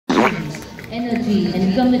energy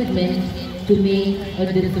and commitment to make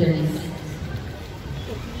a difference.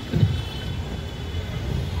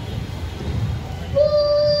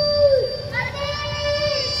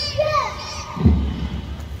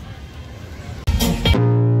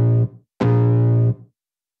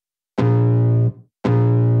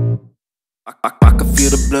 I can feel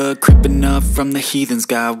the blood creeping up from the heathens.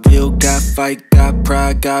 Got will, got fight, got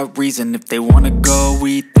pride, got reason. If they wanna go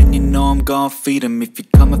eat, then you know I'm gon' feed them. If you're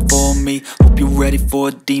coming for me, hope you're ready for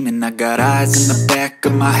a demon. I got eyes in the back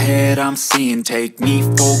of my head, I'm seeing. Take me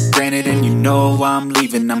for granted and you know I'm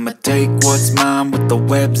leaving. I'ma take what's mine with the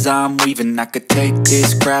webs I'm weaving. I could take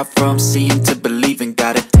this crowd from seeing to believing.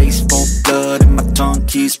 Got a taste for blood and my tongue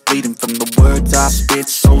keeps bleeding. From the words I spit,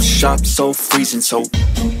 so sharp, so freezing, so...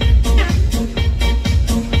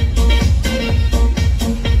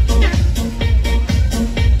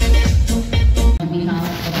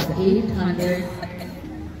 We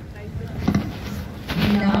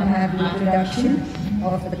now have the introduction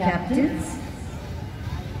of the captains.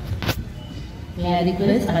 May I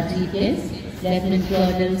request our chief guest, Lieutenant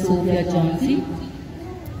Colonel Sophia Johnsy.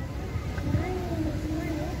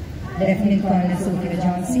 Lieutenant Colonel Sophia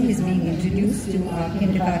Johnsy is being introduced to our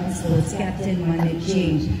kindergarten sports captain, Manit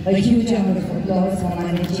Jain. A huge round of applause for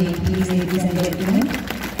Manit Jain, please, ladies and gentlemen.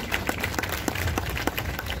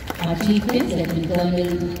 Our chief guest, Lieutenant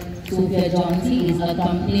Colonel Sophia Johnsy, is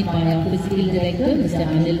accompanied by our physical director, Mr.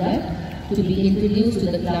 Anil Bhatt, to be introduced to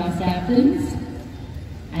the class captains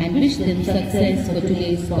and wish them success for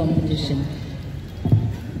today's competition.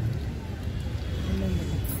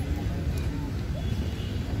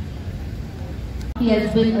 He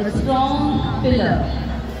has been a strong pillar.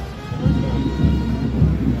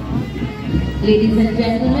 Ladies and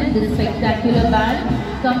gentlemen, this spectacular band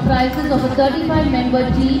comprises of a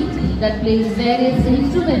 35-member team that plays various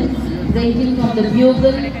instruments ranging from the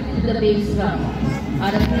bugle to the bass drum.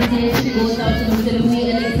 Our appreciation goes out to Mr.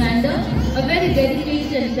 Louis Alexander, a very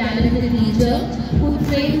dedicated and talented teacher who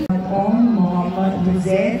trains Mohammad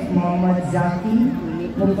Muzair, Mohammad Zaki,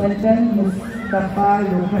 Mufaddal Mustafa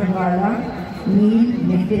Lokhandwala, Neil,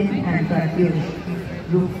 Nitin and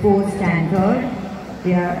Pratyush. Group 4 stand third.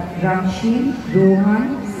 They are Ramshi, Rohan,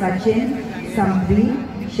 Sachin, Sambri,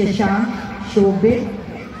 Shashank, Shobit,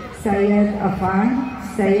 Syed Afan,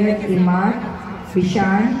 Syed Imad,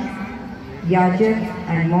 Vishan, Yajat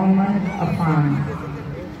and Mohammad Afan.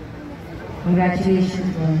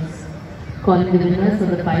 Congratulations, boys. calling the winners of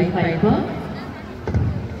the Pied Piper.